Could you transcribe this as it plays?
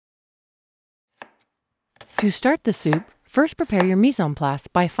To start the soup, first prepare your mise en place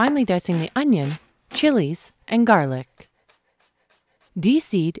by finely dicing the onion, chilies, and garlic.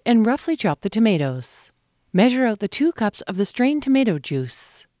 De-seed and roughly chop the tomatoes. Measure out the 2 cups of the strained tomato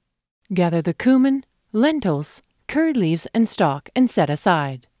juice. Gather the cumin, lentils, curry leaves, and stalk and set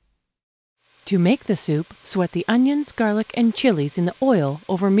aside. To make the soup, sweat the onions, garlic, and chilies in the oil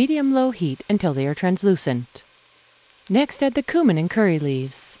over medium-low heat until they are translucent. Next, add the cumin and curry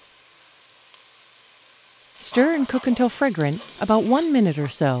leaves. Stir and cook until fragrant, about 1 minute or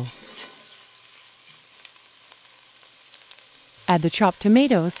so. Add the chopped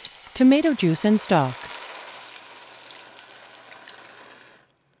tomatoes, tomato juice, and stock.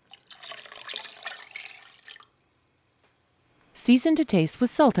 Season to taste with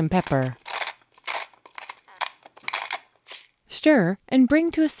salt and pepper. Stir and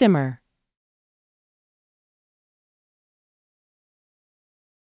bring to a simmer.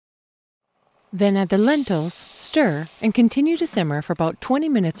 Then add the lentils, stir, and continue to simmer for about 20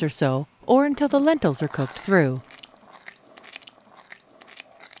 minutes or so, or until the lentils are cooked through.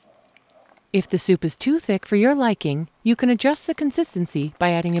 If the soup is too thick for your liking, you can adjust the consistency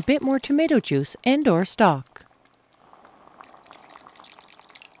by adding a bit more tomato juice and/or stock.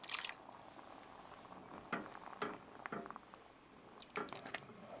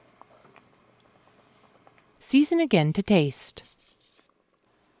 Season again to taste.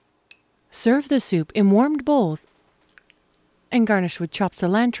 Serve the soup in warmed bowls and garnish with chopped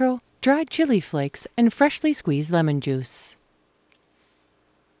cilantro, dried chili flakes, and freshly squeezed lemon juice.